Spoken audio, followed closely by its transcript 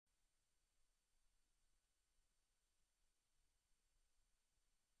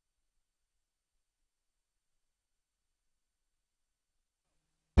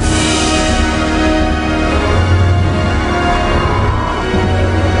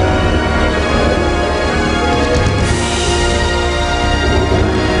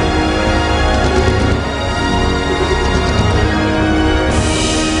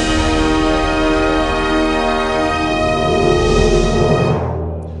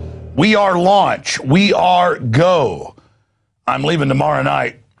We are launch. We are go. I'm leaving tomorrow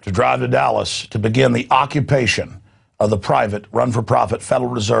night to drive to Dallas to begin the occupation of the private, run-for-profit Federal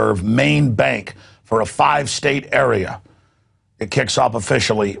Reserve main bank for a 5-state area. It kicks off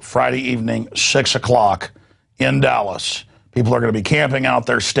officially Friday evening, 6 o'clock in Dallas. People are going to be camping out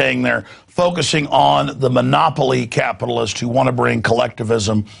there, staying there, focusing on the monopoly capitalists who want to bring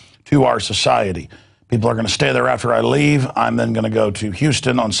collectivism to our society. People are going to stay there after I leave. I'm then going to go to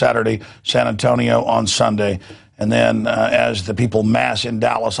Houston on Saturday, San Antonio on Sunday, and then as the people mass in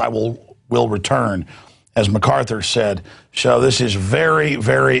Dallas, I will return, as MacArthur said. So this is very,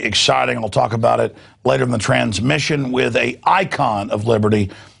 very exciting. I'll talk about it later in the transmission with an icon of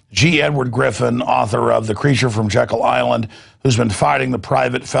liberty, G. Edward Griffin, author of The Creature from Jekyll Island, who's been fighting the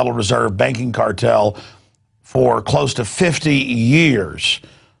private Federal Reserve banking cartel for close to 50 years.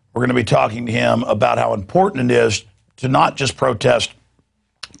 We're going to be talking to him about how important it is to not just protest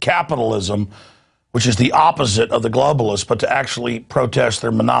capitalism, which is the opposite of the globalists, but to actually protest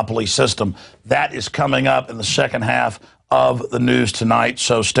their monopoly system. That is coming up in the second half of the news tonight,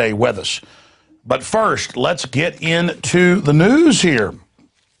 so stay with us. But first, let's get into the news here.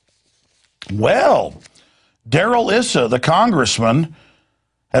 Well, Darrell Issa, the congressman,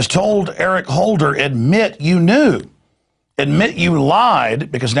 has told Eric Holder, admit you knew. Admit you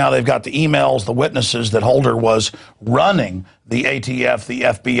lied, because now they've got the emails, the witnesses that Holder was running the ATF, the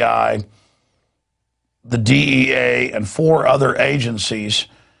FBI, the DEA, and 4 other agencies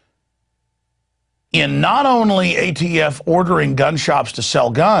in not only ATF ordering gun shops to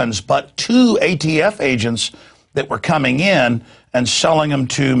sell guns, but 2 ATF agents that were coming in and selling them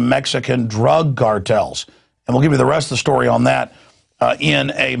to Mexican drug cartels. And we'll give you the rest of the story on that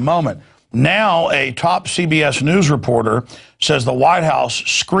in a moment. Now, a top CBS News reporter says the White House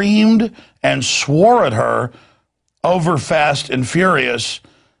screamed and swore at her over Fast and Furious,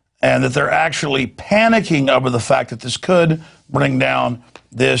 and that they're actually panicking over the fact that this could bring down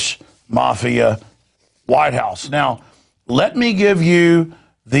this mafia White House. Now, let me give you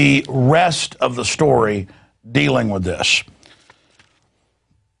the rest of the story dealing with this.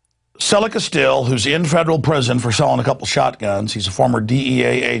 Selig Castile, who's in federal prison for selling a couple shotguns, he's a former DEA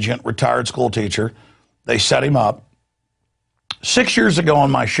agent, retired school teacher. They set him up. 6 years ago on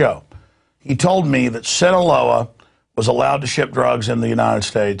my show, he told me that Sinaloa was allowed to ship drugs in the United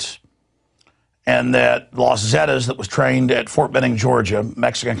States, and that Los Zetas, that was trained at Fort Benning, Georgia,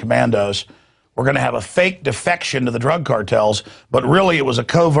 Mexican commandos, were going to have a fake defection to the drug cartels, but really it was a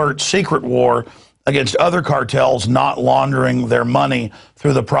covert secret war against other cartels not laundering their money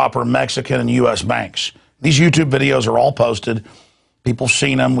through the proper Mexican and U.S. banks. These YouTube videos are all posted. People have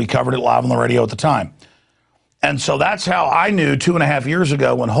seen them. We covered it live on the radio at the time. And so that's how I knew 2.5 years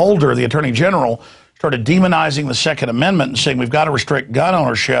ago when Holder, the Attorney General, started demonizing the Second Amendment and saying we've got to restrict gun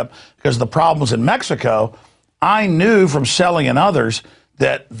ownership because of the problems in Mexico. I knew from Selig and others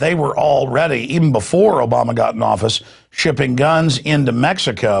that they were already, even before Obama got in office, shipping guns into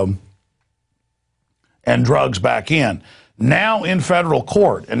Mexico and drugs back in. Now in federal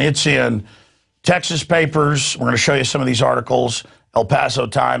court, and it's in Texas papers. We're going to show you some of these articles. El Paso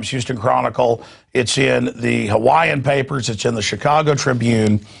Times, Houston Chronicle. It's in the Hawaiian papers. It's in the Chicago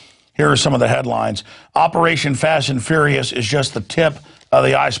Tribune. Here are some of the headlines. Operation Fast and Furious is just the tip of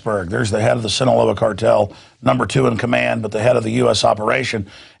the iceberg. There's the head of the Sinaloa cartel, number 2 in command, but the head of the U.S. operation.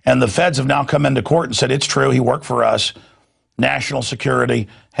 And the feds have now come into court and said, it's true, he worked for us. National security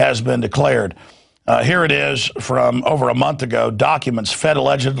has been declared. Here it is from over a month ago. Documents. Fed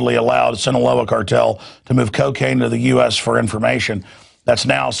allegedly allowed Sinaloa cartel to move cocaine to the U.S. for information. That's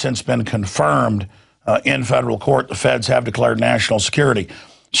now since been confirmed in federal court. The feds have declared national security.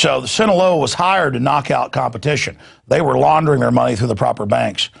 So the Sinaloa was hired to knock out competition. They were laundering their money through the proper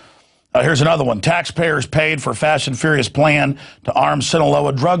banks. Here's another one. Taxpayers paid for Fast and Furious plan to arm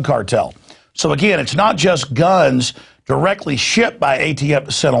Sinaloa drug cartel. So again, it's not just guns directly shipped by ATF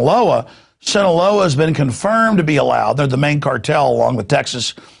to Sinaloa. Sinaloa has been confirmed to be allowed, they're the main cartel along the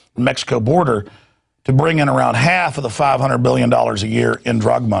Texas and Mexico border, to bring in around half of the $500 billion a year in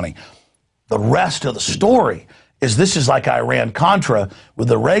drug money. The rest of the story is this is like Iran-Contra, with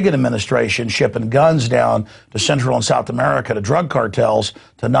the Reagan administration shipping guns down to Central and South America to drug cartels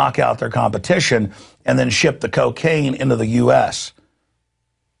to knock out their competition and then ship the cocaine into the U.S.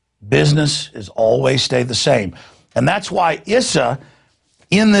 Business has always stayed the same. And that's why Issa,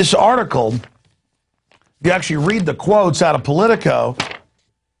 in this article, if you actually read the quotes out of Politico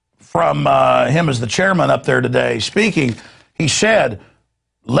from him as the chairman up there today speaking, he said,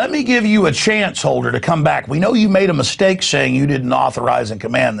 let me give you a chance, Holder, to come back. We know you made a mistake saying you didn't authorize and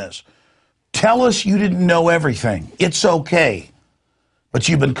command this. Tell us you didn't know everything. It's okay. but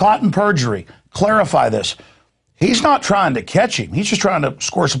you've been caught in perjury. Clarify this. He's not trying to catch him. He's just trying to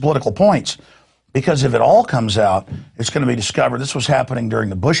score some political points. Because if it all comes out, it's going to be discovered. This was happening during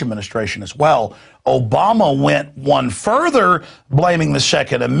the Bush administration as well. Obama went one further, blaming the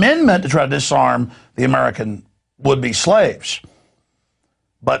Second Amendment to try to disarm the American would-be slaves.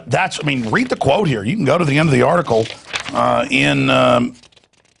 But that's, I mean, read the quote here. You can go to the end of the article in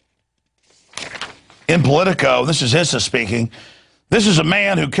Politico. This is Issa speaking. This is a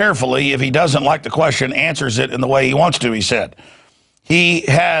man who carefully, if he doesn't like the question, answers it in the way he wants to, he said. He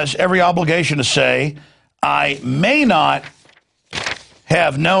has every obligation to say, I may not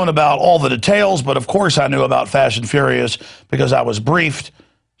have known about all the details, but of course I knew about Fast and Furious because I was briefed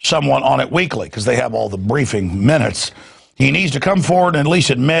somewhat on it weekly because they have all the briefing minutes. He needs to come forward and at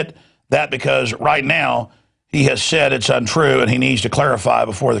least admit that because right now he has said it's untrue and he needs to clarify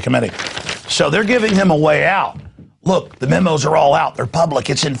before the committee. So they're giving him a way out. Look, the memos are all out. They're public.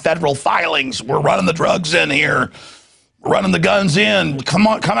 It's in federal filings. We're running the drugs in here. Running the guns in. Come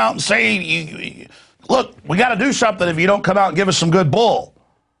on, come out and say, look, we got to do something if you don't come out and give us some good bull.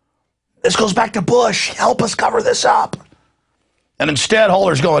 This goes back to Bush. Help us cover this up. And instead,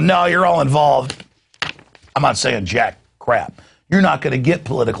 Holder's going, no, you're all involved. I'm not saying jack crap. You're not going to get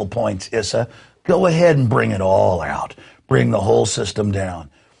political points, Issa. Go ahead and bring it all out. Bring the whole system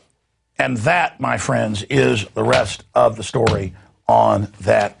down. And that, my friends, is the rest of the story on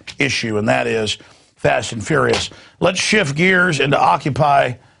that issue, and that is Fast and Furious. Let's shift gears into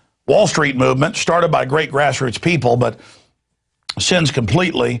Occupy Wall Street movement, started by great grassroots people, but since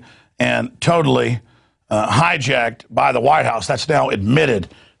completely and totally hijacked by the White House. That's now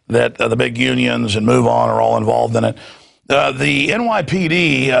admitted that the big unions and Move On are all involved in it. The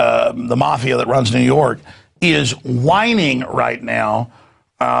NYPD, the mafia that runs New York, is whining right now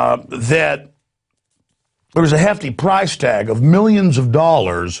that there's a hefty price tag of millions of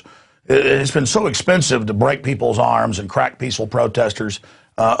dollars. It's been so expensive to break people's arms and crack peaceful protesters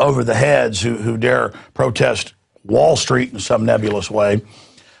over the heads who dare protest Wall Street in some nebulous way.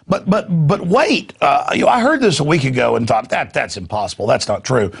 But wait, I heard this a week ago and thought that's impossible. That's not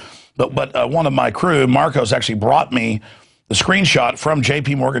true. But one of my crew, Marcos, actually brought me the screenshot from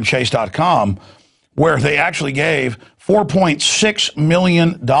jpmorganchase.com where they actually gave $4.6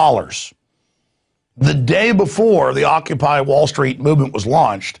 million the day before the Occupy Wall Street movement was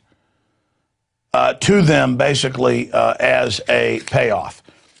launched to them basically as a payoff.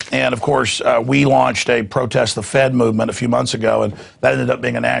 And, of course, we launched a Protest the Fed movement a few months ago, and that ended up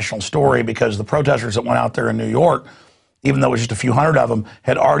being a national story because the protesters that went out there in New York, even though it was just a few hundred of them,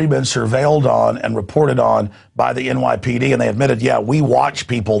 had already been surveilled on and reported on by the NYPD, and they admitted, yeah, we watch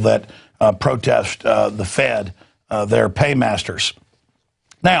people that protest the Fed, their paymasters.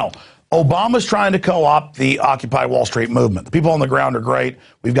 Now, Obama's trying to co-opt the Occupy Wall Street movement. The people on the ground are great.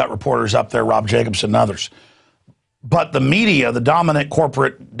 We've got reporters up there, Rob Jacobson and others. But the media, the dominant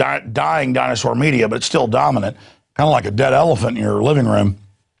corporate dying dinosaur media, but it's still dominant, kind of like a dead elephant in your living room,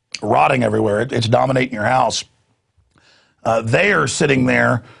 rotting everywhere. It's dominating your house. They are sitting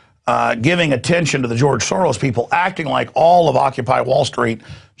there giving attention to the George Soros people, acting like all of Occupy Wall Street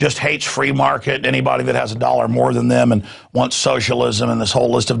just hates free market, anybody that has a dollar more than them and wants socialism and this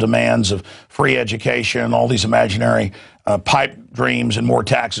whole list of demands of free education, all these imaginary pipe dreams and more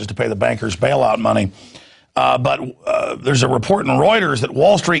taxes to pay the bankers' bailout money. But there's a report in Reuters that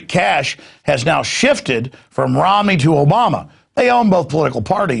Wall Street cash has now shifted from Romney to Obama. They own both political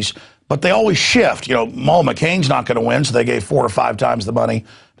parties, but they always shift. You know, Mo McCain's not going to win, so they gave 4 or 5 times the money,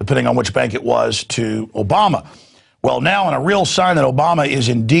 depending on which bank it was, to Obama. Well, now in a real sign that Obama is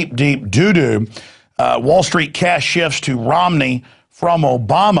in deep, deep doo-doo, Wall Street cash shifts to Romney from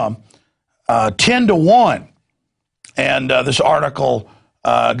Obama 10-1. And this article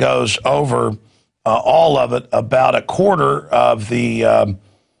goes over all of it. About a quarter of the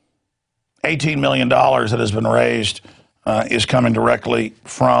 $18 million that has been raised is coming directly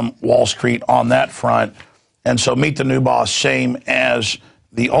from Wall Street on that front. And so meet the new boss, same as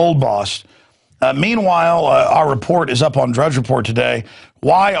the old boss. Meanwhile, our report is up on Drudge Report today.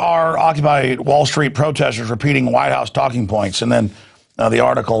 Why are Occupy Wall Street protesters repeating White House talking points? And then the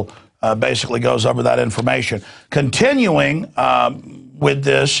article basically goes over that information. Continuing with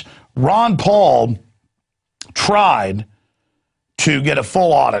this, Ron Paul tried to get a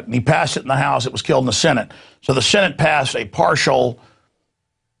full audit, and he passed it in the House. It was killed in the Senate. So the Senate passed a partial,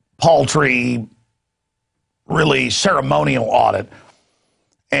 paltry, really ceremonial audit.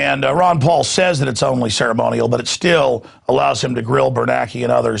 And Ron Paul says that it's only ceremonial, but it still allows him to grill Bernanke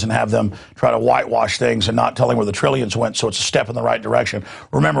and others and have them try to whitewash things and not telling where the trillions went, so it's a step in the right direction.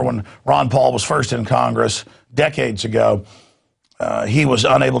 Remember when Ron Paul was first in Congress decades ago, he was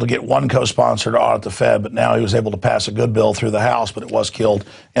unable to get one co-sponsor to audit the Fed, but now he was able to pass a good bill through the House, but it was killed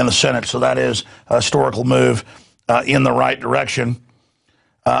in the Senate. So that is a historical move in the right direction.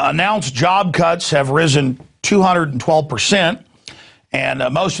 Announced job cuts have risen 212%,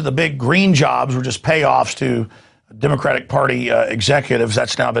 and most of the big green jobs were just payoffs to Democratic Party executives.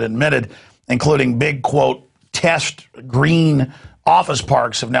 That's now been admitted, including big, quote, test green office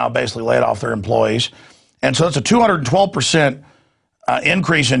parks have now basically laid off their employees. And so it's a 212%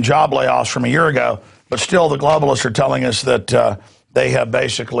 increase in job layoffs from a year ago, but still the globalists are telling us that they have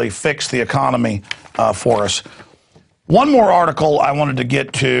basically fixed the economy for us. One more article I wanted to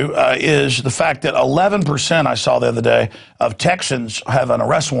get to is the fact that 11%, I saw the other day, of Texans have an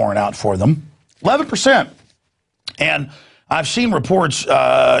arrest warrant out for them. 11%. And I've seen reports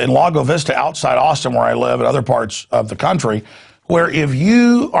in Lago Vista outside Austin, where I live, and other parts of the country, where if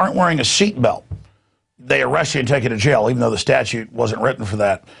you aren't wearing a seatbelt, they arrest you and take you to jail, even though the statute wasn't written for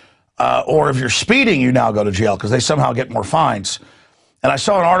that. Or if you're speeding, you now go to jail because they somehow get more fines. And I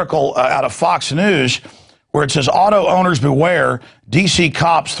saw an article out of Fox News where it says, auto owners beware, D.C.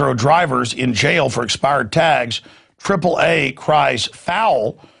 cops throw drivers in jail for expired tags. AAA cries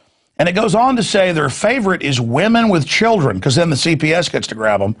foul. And it goes on to say their favorite is women with children, because then the CPS gets to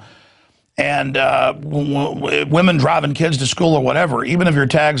grab them. And women driving kids to school or whatever, even if your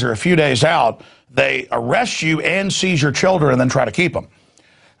tags are a few days out, they arrest you and seize your children and then try to keep them.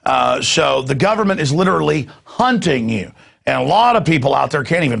 So the government is literally hunting you. And a lot of people out there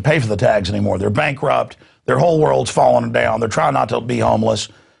can't even pay for the tags anymore. They're bankrupt. Their whole world's falling down. They're trying not to be homeless.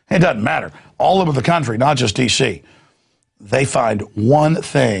 It doesn't matter. All over the country, not just D.C., they find one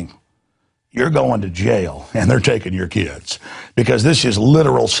thing. You're going to jail, and they're taking your kids, because this is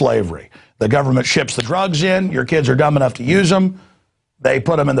literal slavery. The government ships the drugs in. Your kids are dumb enough to use them. They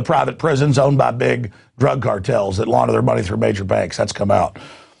put them in the private prisons owned by big drug cartels that launder their money through major banks. That's come out.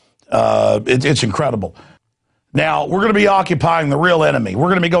 It's incredible. Now, we're going to be occupying the real enemy. We're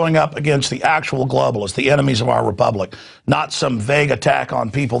going to be going up against the actual globalists, the enemies of our republic, not some vague attack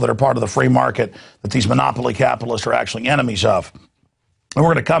on people that are part of the free market that these monopoly capitalists are actually enemies of. And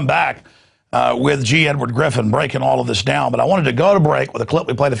we're going to come back with G. Edward Griffin breaking all of this down. But I wanted to go to break with a clip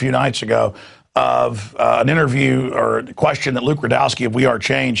we played a few nights ago of an interview or a question that Luke Radowski of We Are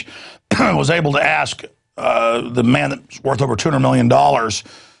Change was able to ask the man that's worth over $200 million,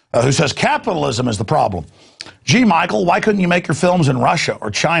 who says capitalism is the problem. Gee, Michael, why couldn't you make your films in Russia or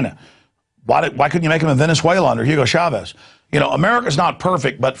China? Why couldn't you make them in Venezuela under Hugo Chavez? You know, America's not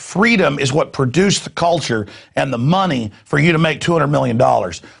perfect, but freedom is what produced the culture and the money for you to make $200 million.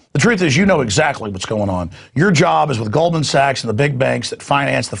 The truth is, you know exactly what's going on. Your job is with Goldman Sachs and the big banks that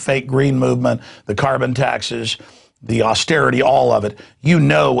finance the fake green movement, the carbon taxes, the austerity, all of it. You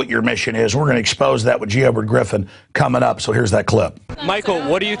know what your mission is. We're going to expose that with G. Edward Griffin coming up, so here's that clip. Michael,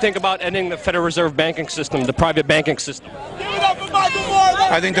 what do you think about ending the Federal Reserve banking system, the private banking system?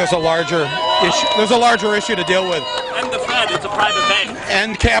 I think there's a larger issue. There's a larger issue to deal with. And the Fed, it's a private bank.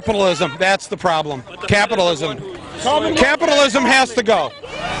 And capitalism, that's the problem. Capitalism. Capitalism has to go.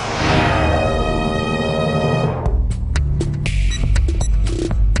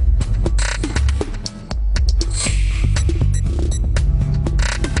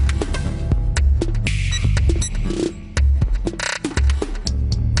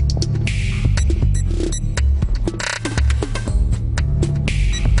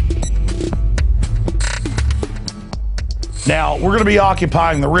 Now, we're going to be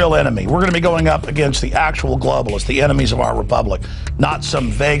occupying the real enemy. We're going to be going up against the actual globalists, the enemies of our republic, not some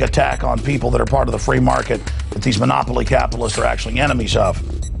vague attack on people that are part of the free market that these monopoly capitalists are actually enemies of.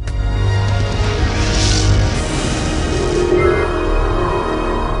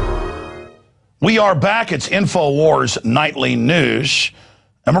 We are back. It's Infowars Nightly News,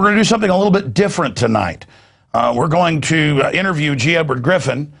 and we're going to do something a little bit different tonight. We're going to interview G. Edward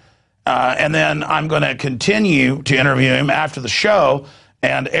Griffin, and then I'm going to continue to interview him after the show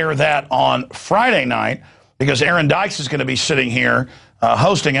and air that on Friday night, because Aaron Dykes is going to be sitting here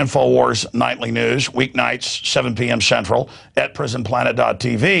hosting Infowars Nightly News, weeknights, 7 p.m. Central, at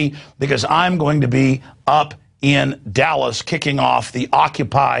prisonplanet.tv, because I'm going to be up in Dallas kicking off the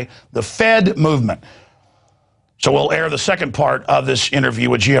Occupy the Fed movement. So we'll air the second part of this interview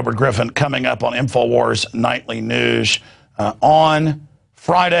with G. Edward Griffin coming up on Infowars Nightly News on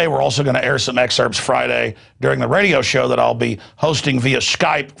Friday. We're also going to air some excerpts Friday during the radio show that I'll be hosting via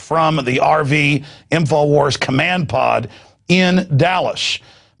Skype from the RV Infowars Command Pod in Dallas.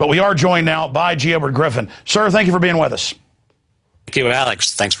 But we are joined now by G. Edward Griffin. Sir, thank you for being with us. Thank you,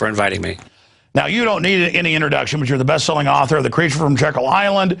 Alex. Thanks for inviting me. Now, you don't need any introduction, but you're the best-selling author of The Creature from Jekyll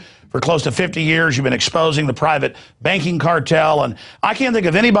Island. For close to 50 years, you've been exposing the private banking cartel, and I can't think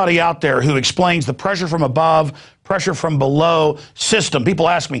of anybody out there who explains the pressure from above, pressure from below system. People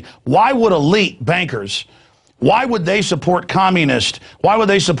ask me, why would elite bankers, why would they support communists? Why would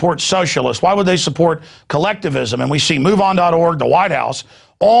they support socialists? Why would they support collectivism? And we see MoveOn.org, the White House,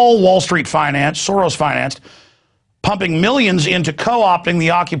 all Wall Street financed, Soros financed, pumping millions into co-opting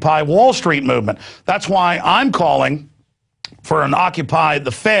the Occupy Wall Street movement. That's why I'm calling for an Occupy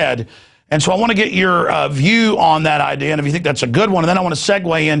the Fed. And so I want to get your view on that idea, and if you think that's a good one. And then I want to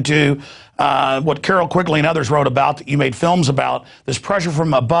segue into what Carol Quigley and others wrote about, that you made films about, this pressure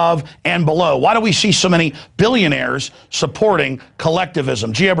from above and below. Why do we see so many billionaires supporting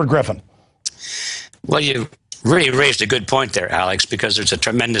collectivism? G. Edward Griffin. Well, you really raised a good point there, Alex, because there's a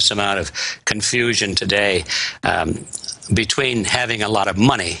tremendous amount of confusion today between having a lot of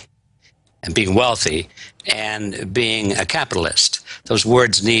money and being wealthy and being a capitalist. Those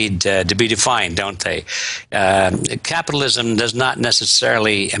words need to be defined, don't they? Capitalism does not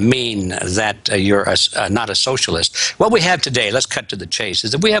necessarily mean that you're not a socialist. What we have today, let's cut to the chase,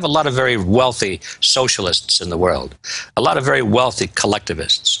 is that we have a lot of very wealthy socialists in the world, a lot of very wealthy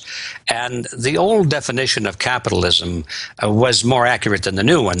collectivists. And the old definition of capitalism was more accurate than the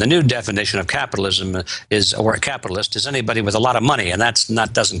new one. The new definition of capitalism is, or a capitalist, is anybody with a lot of money, and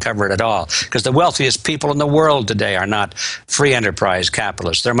doesn't cover it at all. Because the wealthiest people in the world today are not free enterprise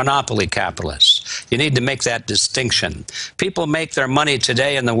capitalists. They're monopoly capitalists. You need to make that distinction. People make their money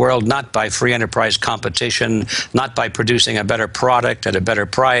today in the world not by free enterprise competition, not by producing a better product at a better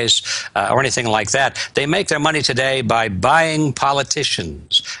price, or anything like that. They make their money today by buying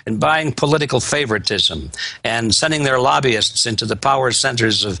politicians and buying political favoritism and sending their lobbyists into the power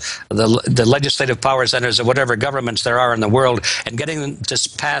centers of the legislative power centers of whatever governments there are in the world and getting them to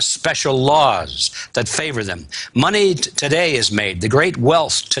pass special laws that favor them. Money today is made, the great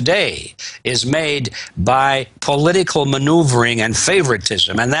wealth today is made by political maneuvering and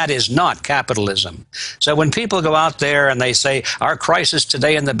favoritism, and that is not capitalism. So when people go out there and they say our crisis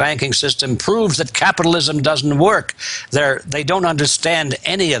today in the banking system proves that capitalism doesn't work, they don't understand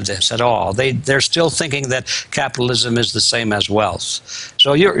any of this at all. They're still thinking that capitalism is the same as wealth.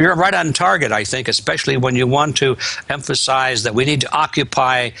 So you're right on target, I think, especially when you want to emphasize that we need to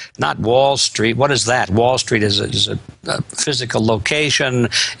occupy not Wall Street. What is that? Wall Street is a physical location.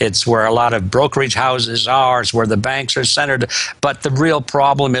 It's where a lot of brokerage houses are. It's where the banks are centered. But the real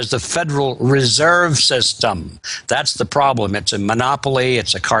problem is the Federal Reserve System. That's the problem. It's a monopoly.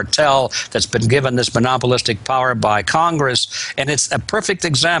 It's a cartel that's been given this monopolistic power by Congress. And it's a perfect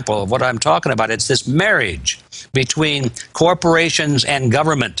example of what I'm talking about. It's this marriage between corporations and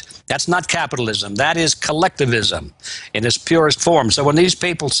government. That's not capitalism. That is collectivism in its purest form. So when these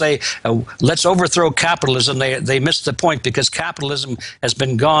people say, let's overthrow capitalism, they miss the point, because capitalism has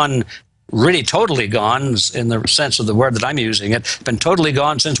been gone, really totally gone, in the sense of the word that I'm using it, been totally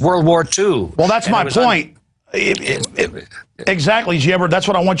gone since World War II. Well, that's my point. Exactly, G. Edward. That's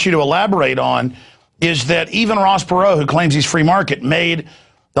what I want you to elaborate on, is that even Ross Perot, who claims he's free market, made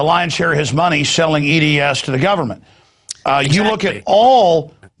the lion's share of his money selling EDS to the government. Exactly. You look at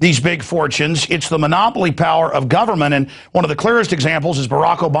all these big fortunes, it's the monopoly power of government, and one of the clearest examples is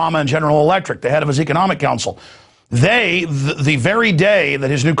Barack Obama and General Electric, the head of his economic council. They, the very day that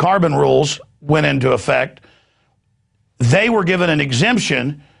his new carbon rules went into effect, they were given an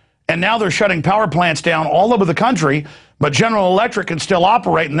exemption, and now they're shutting power plants down all over the country, but General Electric can still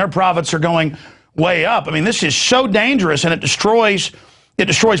operate, and their profits are going way up. I mean, this is so dangerous, and it destroys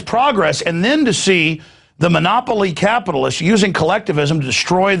progress. And then to see the monopoly capitalists using collectivism to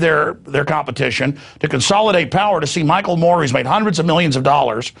destroy their competition, to consolidate power, to see Michael Moore, who's made hundreds of millions of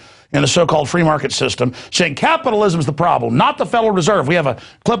dollars in the so-called free market system, saying capitalism is the problem, not the Federal Reserve. We have a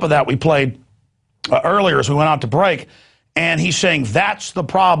clip of that we played earlier as we went out to break. And he's saying that's the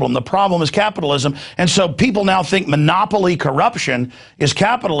problem. The problem is capitalism. And so people now think monopoly corruption is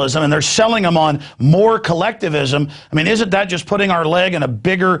capitalism, and they're selling them on more collectivism. I mean, isn't that just putting our leg in a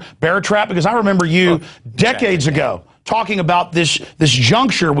bigger bear trap? Because I remember you decades ago talking about this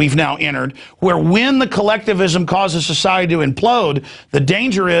juncture we've now entered, where when the collectivism causes society to implode, the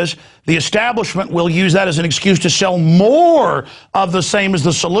danger is the establishment will use that as an excuse to sell more of the same as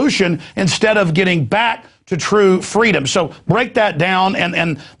the solution, instead of getting back to true freedom. So break that down,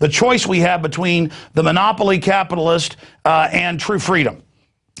 and the choice we have between the monopoly capitalist and true freedom.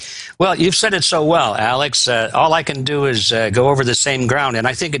 Well, you've said it so well, Alex. All I can do is go over the same ground, and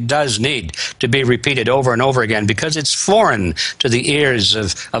I think it does need to be repeated over and over again because it's foreign to the ears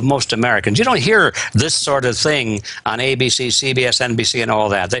of most Americans. You don't hear this sort of thing on ABC, CBS, NBC, and all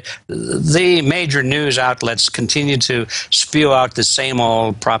that. The major news outlets continue to spew out the same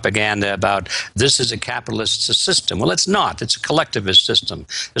old propaganda about this is a capitalist system. Well, it's not. It's a collectivist system.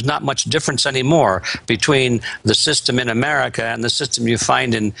 There's not much difference anymore between the system in America and the system you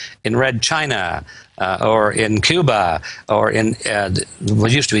find in Red China, or in Cuba, or in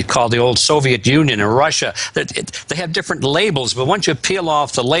what used to be called the old Soviet Union or Russia. They have different labels, but once you peel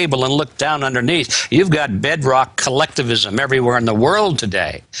off the label and look down underneath, you've got bedrock collectivism everywhere in the world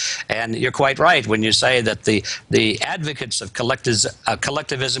today. And you're quite right when you say that the advocates of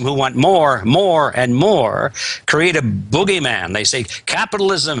collectivism who want more, and more, create a boogeyman. They say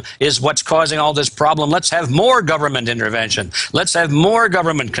capitalism is what's causing all this problem. Let's have more government intervention. Let's have more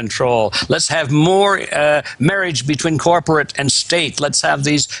government control. Let's have more marriage between corporate and state. Let's have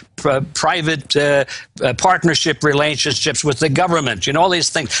these private partnership relationships with the government. You know, all these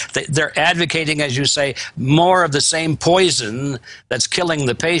things. They're advocating, as you say, more of the same poison that's killing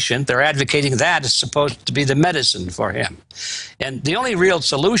the patient. They're advocating that is supposed to be the medicine for him. And the only real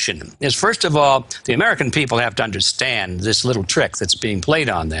solution is, first of all, the American people have to understand this little trick that's being played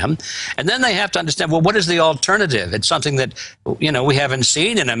on them. And then they have to understand, well, what is the alternative? It's something that, you know, we haven't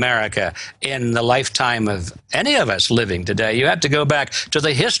seen in America in the lifetime of any of us living today. You have to go back to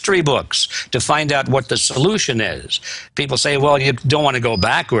the history books to find out what the solution is. People say, well, you don't want to go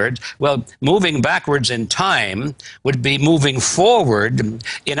backwards. Well, moving backwards in time would be moving forward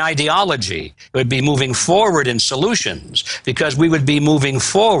in ideology. It would be moving forward in solutions, because we would be moving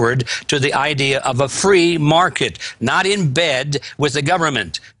forward to the idea of a free market, not in bed with the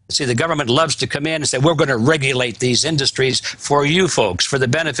government. See, the government loves to come in and say, we're going to regulate these industries for you folks, for the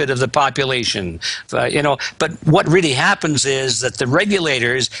benefit of the population. You know, but what really happens is that the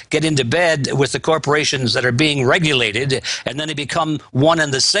regulators get into bed with the corporations that are being regulated, and then they become one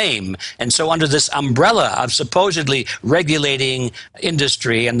and the same. And so under this umbrella of supposedly regulating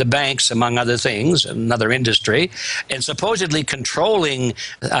industry and the banks, among other things, another industry, and supposedly controlling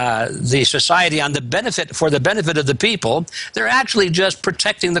the society on the benefit, for the benefit of the people, they're actually just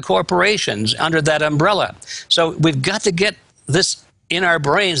protecting the corporations under that umbrella. So we've got to get this in our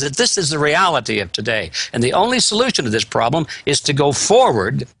brains, that this is the reality of today. And the only solution to this problem is to go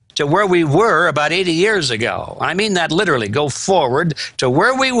forward to where we were about 80 years ago. I mean that literally. Go forward to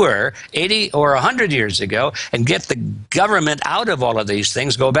where we were 80 or 100 years ago and get the government out of all of these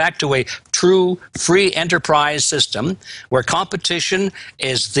things. Go back to a true free enterprise system where competition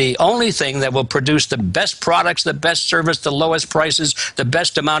is the only thing that will produce the best products, the best service, the lowest prices, the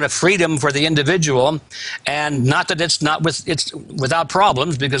best amount of freedom for the individual. And not that it's without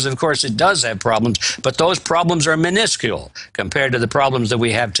problems, because of course it does have problems, but those problems are minuscule compared to the problems that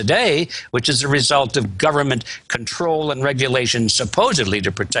we have today, which is a result of government control and regulation supposedly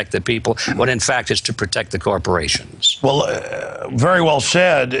to protect the people, when in fact it's to protect the corporations. Well, very well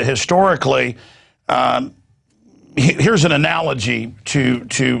said. Historically, here's an analogy to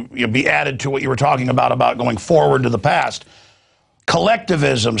be added to what you were talking about going forward to the past.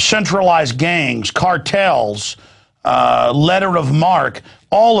 Collectivism, centralized gangs, cartels, letter of marque,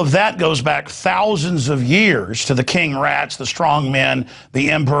 all of that goes back thousands of years to the king rats, the strong men, the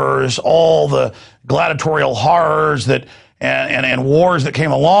emperors, all the gladiatorial horrors that and wars that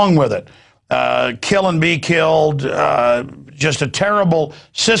came along with it. Kill and be killed, just a terrible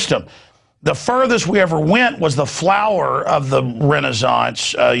system. The furthest we ever went was the flower of the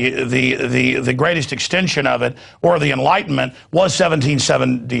Renaissance. The greatest extension of it, or the Enlightenment, was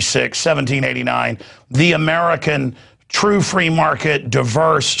 1776, 1789, the American true free market,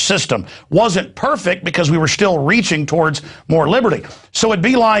 diverse system. Wasn't perfect because we were still reaching towards more liberty. So it'd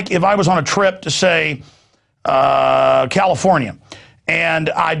be like if I was on a trip to, say, California, and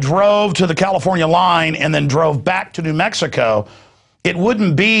I drove to the California line and then drove back to New Mexico. It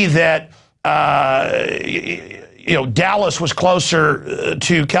wouldn't be that Dallas was closer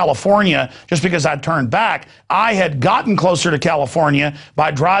to California just because I'd turned back. I had gotten closer to California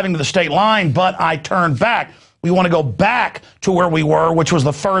by driving to the state line, but I turned back. We want to go back to where we were, which was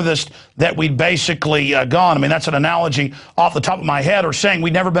the furthest that we'd basically gone. I mean, that's an analogy off the top of my head, or saying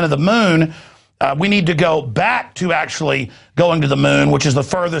we'd never been to the moon. We need to go back to actually going to the moon, which is the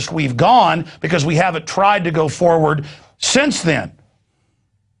furthest we've gone, because we haven't tried to go forward since then.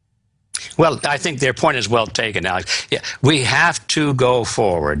 Well, I think their point is well taken, Alex. Yeah, we have to go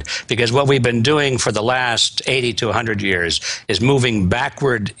forward because what we've been doing for the last 80 to 100 years is moving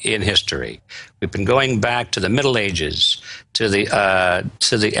backward in history. We've been going back to the Middle Ages, to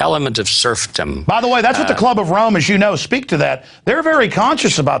the element of serfdom. By the way, that's what the Club of Rome, as you know, speak to that. They're very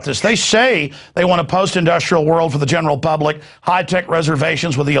conscious about this. They say they want a post-industrial world for the general public, high-tech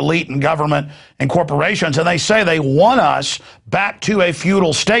reservations with the elite and government and corporations, and they say they want us back to a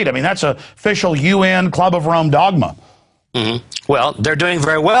feudal state. I mean, that's an official UN Club of Rome dogma. Mm-hmm. Well, they're doing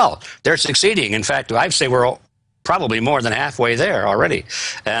very well. They're succeeding. In fact, I'd say we're probably more than halfway there already.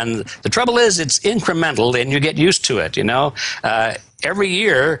 And the trouble is, it's incremental, and you get used to it, you know. Every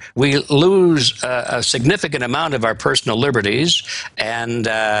year, we lose a significant amount of our personal liberties, and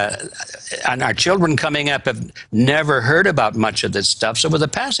our children coming up have never heard about much of this stuff. So with the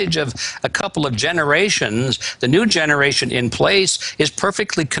passage of a couple of generations, the new generation in place is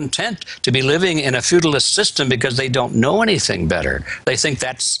perfectly content to be living in a feudalist system because they don't know anything better. They think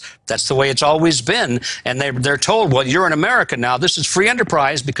that's the way it's always been, and they're told, well, you're in America now. This is free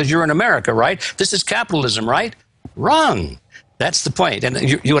enterprise because you're in America, right? This is capitalism, right? Wrong. That's the point. And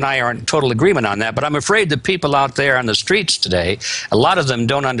you and I are in total agreement on that. But I'm afraid the people out there on the streets today, a lot of them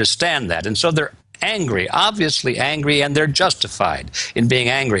don't understand that. And so they're angry, obviously angry, and they're justified in being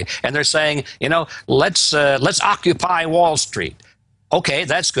angry. And they're saying, you know, let's occupy Wall Street. Okay,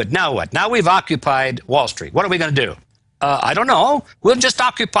 that's good. Now what? Now we've occupied Wall Street. What are we going to do? I don't know. We'll just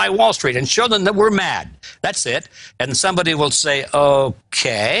occupy Wall Street and show them that we're mad. That's it. And somebody will say,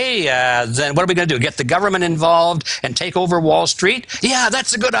 okay, then what are we going to do? Get the government involved and take over Wall Street? Yeah,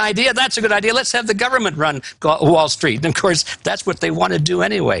 that's a good idea. That's a good idea. Let's have the government run Wall Street. And, of course, that's what they want to do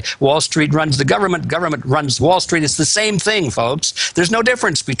anyway. Wall Street runs the government. Government runs Wall Street. It's the same thing, folks. There's no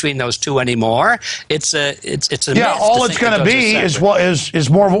difference between those two anymore. It's a yeah, all it's going to be is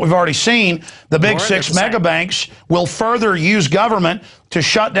more of what we've already seen. The big six mega banks will further use government to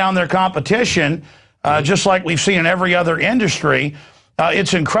shut down their competition, just like we've seen in every other industry.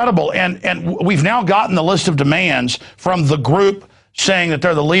 It's incredible. And we've now gotten the list of demands from the group saying that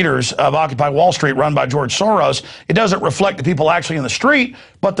they're the leaders of Occupy Wall Street, run by George Soros. It doesn't reflect the people actually in the street,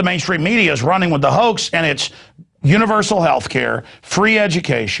 but the mainstream media is running with the hoax, and it's universal health care, free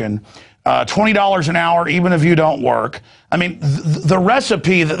education, $20 an hour even if you don't work. I mean, the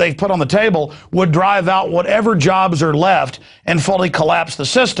recipe that they've put on the table would drive out whatever jobs are left and fully collapse the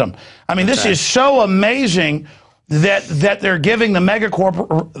system. I mean, this is so amazing that they're giving the mega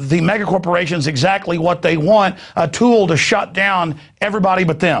corporations exactly what they want, a tool to shut down everybody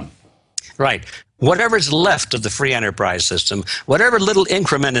but them. Right. Whatever's left of the free enterprise system, whatever little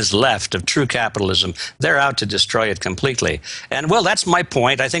increment is left of true capitalism, they're out to destroy it completely. And, well, that's my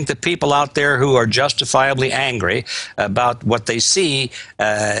point. I think the people out there who are justifiably angry about what they see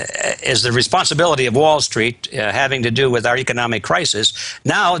is the responsibility of Wall Street having to do with our economic crisis.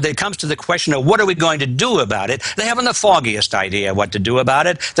 Now it comes to the question of what are we going to do about it? They haven't the foggiest idea what to do about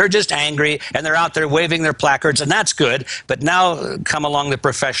it. They're just angry, and they're out there waving their placards, and that's good. But now come along the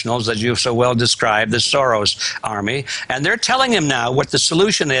professionals, as you so well described, the Soros army, and they're telling him now what the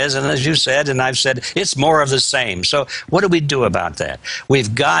solution is, and as you said, and I've said, it's more of the same. So what do we do about that?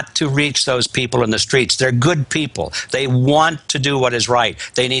 We've got to reach those people in the streets. They're good people. They want to do what is right.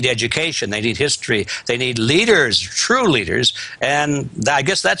 They need education. They need history. They need leaders, true leaders, and I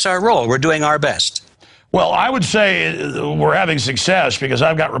guess that's our role. We're doing our best. Well, I would say we're having success because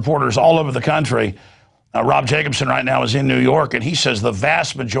I've got reporters all over the country. Rob Jacobson right now is in New York, and he says the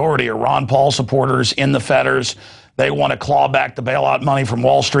vast majority are Ron Paul supporters in the Fedders. They want to claw back the bailout money from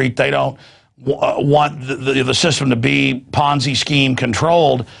Wall Street. They don't want the system to be Ponzi scheme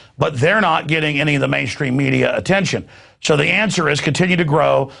controlled, but they're not getting any of the mainstream media attention. So the answer is continue to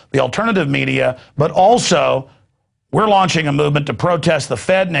grow the alternative media, but also we're launching a movement to protest the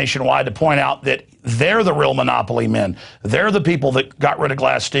Fed nationwide to point out that they're the real monopoly men. They're the people that got rid of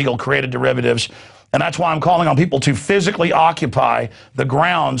Glass-Steagall, created derivatives. And that's why I'm calling on people to physically occupy the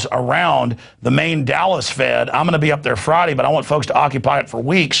grounds around the main Dallas Fed. I'm going to be up there Friday, but I want folks to occupy it for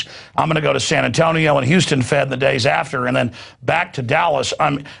weeks. I'm going to go to San Antonio and Houston Fed the days after, and then back to Dallas.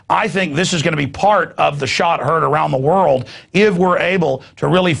 I think this is going to be part of the shot heard around the world if we're able to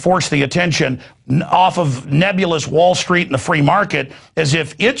really force the attention off of nebulous Wall Street and the free market as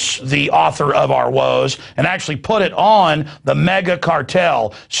if it's the author of our woes and actually put it on the mega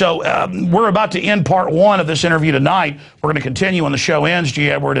cartel. So we're about to end part one of this interview tonight. We're going to continue when the show ends, G.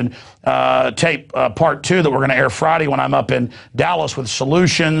 Edward, and tape part two that we're going to air Friday when I'm up in Dallas with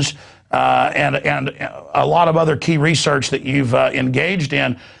solutions and a lot of other key research that you've engaged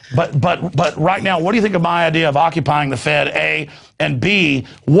in. But right now, what do you think of my idea of occupying the Fed, A, and B,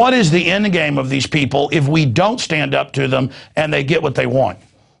 what is the end game of these people if we don't stand up to them and they get what they want?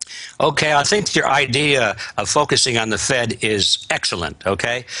 Okay, I think your idea of focusing on the Fed is excellent,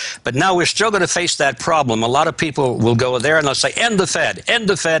 okay? But now we're still going to face that problem. A lot of people will go there and they'll say, end the Fed, end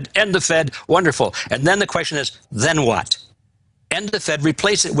the Fed, end the Fed, wonderful. And then the question is, then what? End the Fed,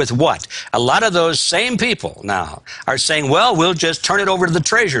 replace it with what? A lot of those same people now are saying, well, we'll just turn it over to the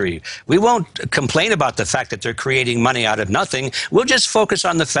Treasury. We won't complain about the fact that they're creating money out of nothing. We'll just focus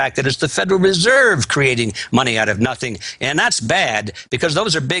on the fact that it's the Federal Reserve creating money out of nothing. And that's bad because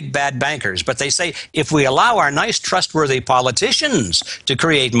those are big, bad bankers. But they say, if we allow our nice, trustworthy politicians to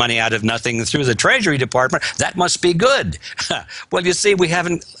create money out of nothing through the Treasury Department, that must be good. Well, you see, we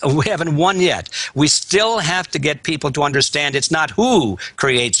haven't won yet. We still have to get people to understand it's not who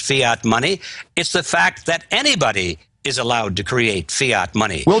creates fiat money, it's the fact that anybody is allowed to create fiat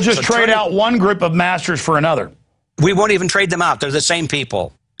money. We'll just trade out one group of masters for another. We won't even trade them out. They're the same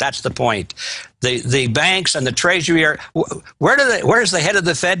people. That's the point. The banks and the Treasury are, where does the head of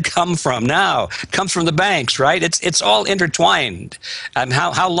the Fed come from now? It comes from the banks, right? It's all intertwined.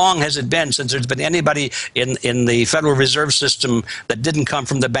 How long has it been since there's been anybody in the Federal Reserve System that didn't come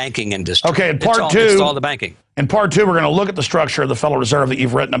from the banking industry? Okay, in part two, it's all the banking. In part two, we're going to look at the structure of the Federal Reserve that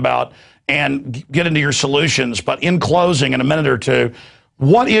you've written about and get into your solutions. But in closing, in a minute or two,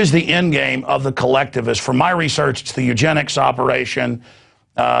 what is the end game of the collectivists? From my research, it's the eugenics operation.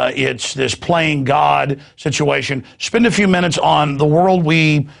 It's this playing God situation. Spend a few minutes on the world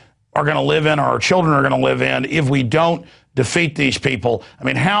we are going to live in, or our children are going to live in, if we don't defeat these people. I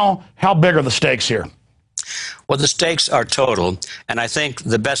mean, how big are the stakes here? Well, the stakes are total, and I think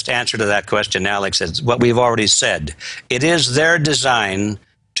the best answer to that question, Alex, is what we've already said. It is their design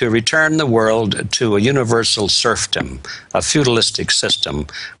to return the world to a universal serfdom, a feudalistic system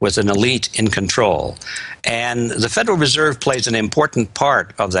with an elite in control. And the Federal Reserve plays an important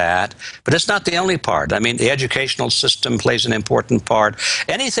part of that, but it's not the only part. I mean, the educational system plays an important part.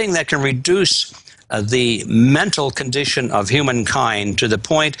 Anything that can reduce the mental condition of humankind to the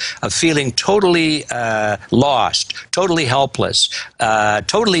point of feeling totally lost, totally helpless,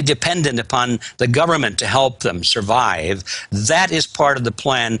 totally dependent upon the government to help them survive. That is part of the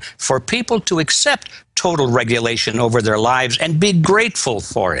plan for people to accept total regulation over their lives and be grateful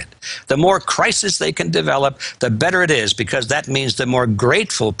for it. The more crisis they can develop, the better it is, because that means the more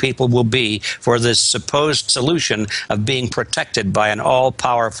grateful people will be for this supposed solution of being protected by an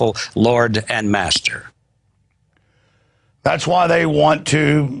all-powerful Lord and Master. That's why they want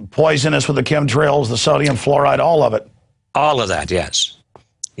to poison us with the chemtrails, the sodium fluoride, all of it. All of that, yes.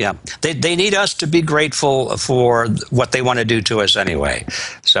 Yeah, they need us to be grateful for what they want to do to us anyway.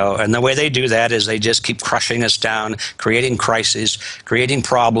 So, and the way they do that is they just keep crushing us down, creating crises, creating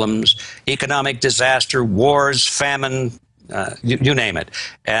problems, economic disaster, wars, famine, you name it.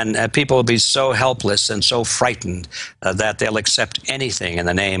 And people will be so helpless and so frightened that they'll accept anything in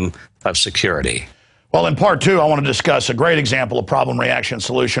the name of security. Well, in part two, I want to discuss a great example of problem, reaction,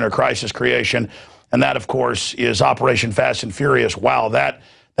 solution, or crisis creation. And that, of course, is Operation Fast and Furious. Wow, that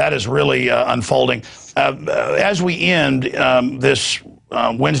is really unfolding. As we end this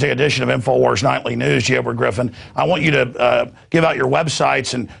Wednesday edition of Infowars Nightly News, Edward Griffin, I want you to give out your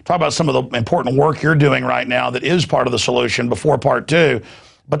websites and talk about some of the important work you're doing right now that is part of the solution before part two.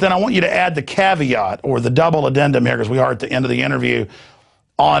 But then I want you to add the caveat or the double addendum here, because we are at the end of the interview,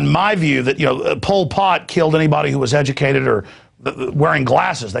 on my view that, Pol Pot killed anybody who was educated or wearing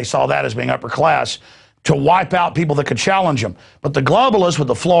glasses. They saw that as being upper class, to wipe out people that could challenge them. But the globalists with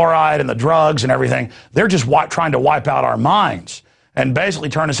the fluoride and the drugs and everything, they're just trying to wipe out our minds and basically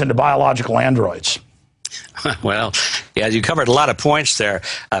turn us into biological androids. Well, yeah, you covered a lot of points there.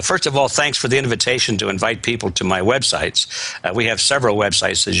 First of all, thanks for the invitation to invite people to my websites. We have several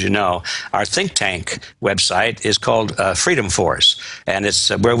websites, as you know. Our think tank website is called Freedom Force, and it's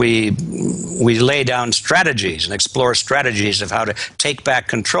where we lay down strategies and explore strategies of how to take back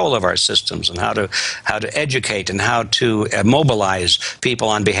control of our systems and how to educate and how to mobilize people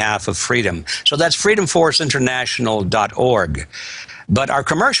on behalf of freedom. So that's freedomforceinternational.org. But our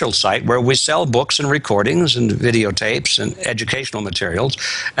commercial site, where we sell books and recordings and videotapes and educational materials,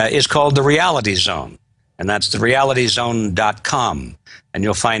 is called The Reality Zone. And that's thereealityzone.com. and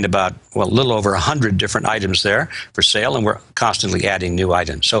you'll find about, well, a little over 100 different items there for sale, and we're constantly adding new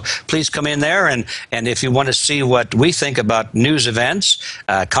items. So please come in there, and if you want to see what we think about news events,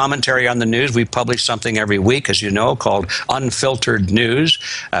 commentary on the news, we publish something every week, as you know, called Unfiltered News.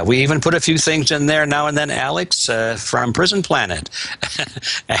 We even put a few things in there now and then, Alex, from Prison Planet.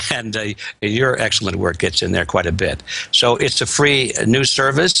 And your excellent work gets in there quite a bit. So it's a free news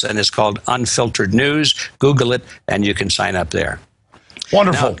service, and it's called Unfiltered News. Google it, and you can sign up there.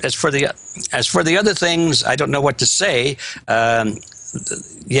 Wonderful. Now, as for the other things, I don't know what to say.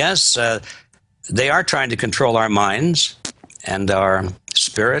 Yes, they are trying to control our minds and our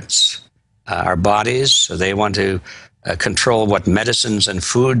spirits, our bodies. So they want to control what medicines and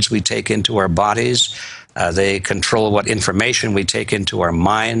foods we take into our bodies. They control what information we take into our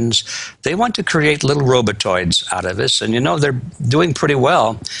minds. They want to create little robotoids out of us, and you know they're doing pretty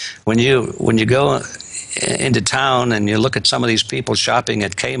well. When you go into town and you look at some of these people shopping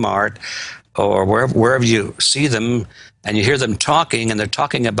at Kmart or wherever you see them, and you hear them talking, and they're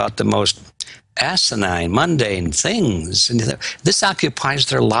talking about the most asinine, mundane things. And this occupies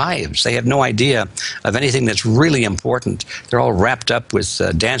their lives. They have no idea of anything that's really important. They're all wrapped up with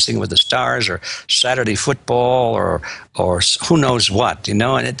Dancing with the Stars or Saturday football or who knows what, you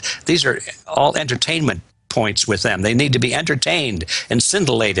know. And these are all entertainment points with them. They need to be entertained and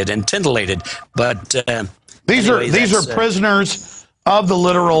scintillated and tintillated. But these are prisoners of the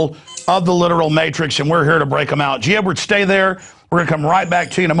literal matrix, and we're here to break them out. G. Edwards, stay there. We're going to come right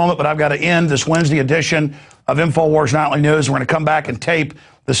back to you in a moment, but I've got to end this Wednesday edition of Infowars Nightly News. We're going to come back and tape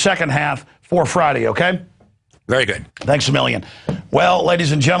the second half for Friday, okay? Very good. Thanks a million. Well,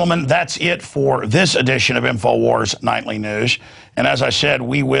 ladies and gentlemen, that's it for this edition of Infowars Nightly News. And as I said,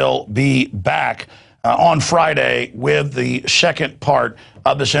 we will be back on Friday with the second part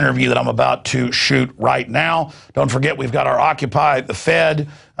of this interview that I'm about to shoot right now. Don't forget, we've got our Occupy the Fed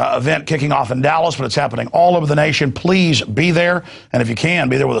event kicking off in Dallas, but it's happening all over the nation. Please be there. And if you can,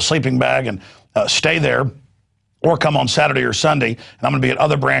 be there with a sleeping bag and stay there, or come on Saturday or Sunday. And I'm going to be at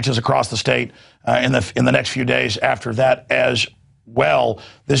other branches across the state in the next few days after that as well.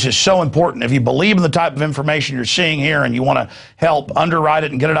 This is so important. If you believe in the type of information you're seeing here and you want to help underwrite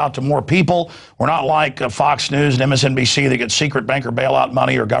it and get it out to more people, we're not like Fox News and MSNBC that get secret banker bailout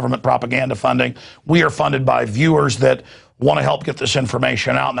money or government propaganda funding. We are funded by viewers that want to help get this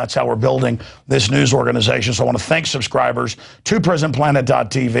information out, and that's how we're building this news organization. So I want to thank subscribers to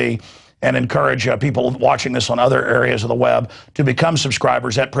PrisonPlanet.tv and encourage people watching this on other areas of the web to become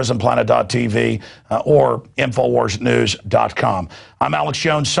subscribers at PrisonPlanet.tv or InfoWarsNews.com. I'm Alex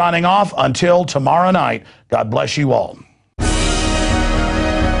Jones signing off until tomorrow night. God bless you all.